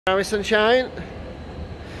How's sunshine?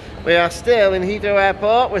 We are still in Heathrow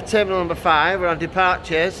Airport with terminal number 5. We're on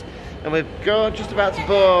departures and we're just about to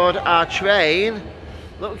board our train.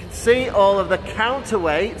 Look, we can see all of the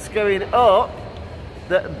counterweights going up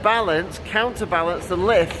that counterbalance the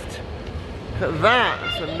lift. Look at that,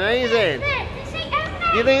 that's amazing.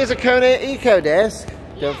 You think it's a Kone ecodisk?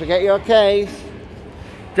 Don't forget your case.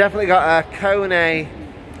 Definitely got a Kone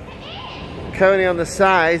on the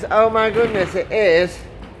sides. Oh my goodness, it is.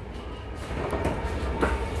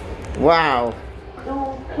 Wow.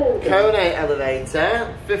 Kone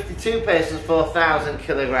elevator, 52 persons, 4,000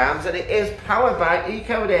 kilograms, and it is powered by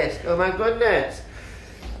ecodisk. Oh my goodness.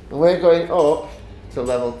 And we're going up to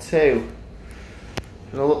level 2.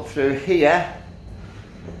 I'm going to look through here.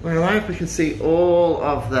 Well, I hope we can see all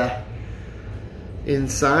of the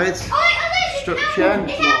inside structure.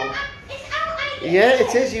 Yeah,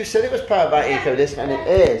 it is. You said it was powered by ecodisk, and it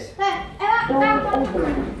is.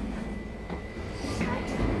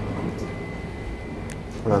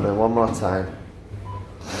 Right then, one more time.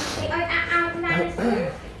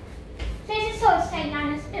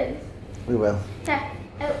 We will.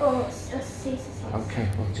 Okay,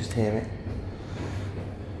 we'll just hear it.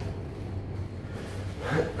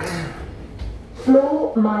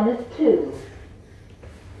 Floor -2.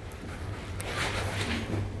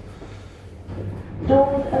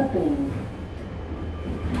 Doors opening.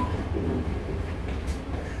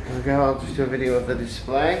 There we go, I'll just do a video of the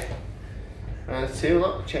display. -2,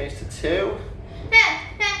 look, change to 2.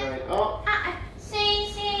 Going up.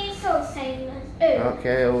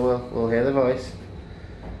 Okay, we'll hear the voice.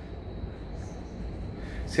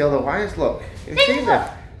 See all the wires, look. Have you seen them?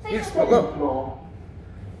 Yes, but look.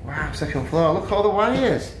 Wow, second floor, look at all the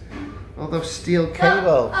wires. All those steel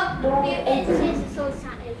cables. It says it's so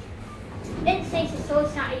static. It says it's so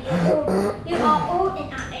static. You are all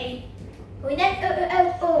in at A. We then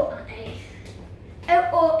all at A.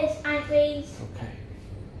 All is sideways. Okay.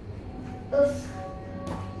 Us.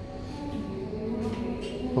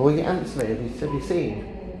 Well, we get answered. Have you seen?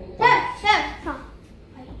 No.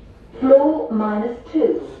 Floor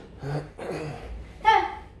 -2.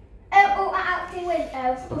 All out the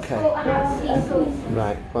windows. Okay. All out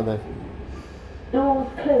Right, well then. Doors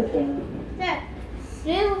closing.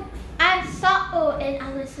 No. I stop all in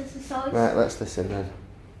and listen to songs. Right, let's listen then.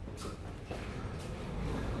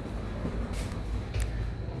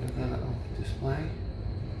 Look at that little display.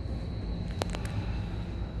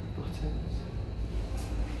 Buttons.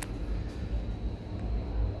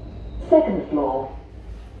 Second floor.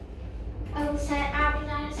 I will say Abby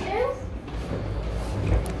 -2.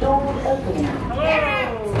 Doors opening. Get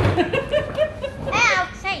out!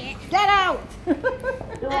 Say it. Get out!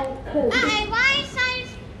 Doors closing. Why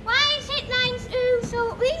is it 9 so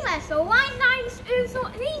green level? Why is 9 so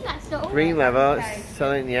green level? Green level, it's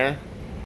telling you.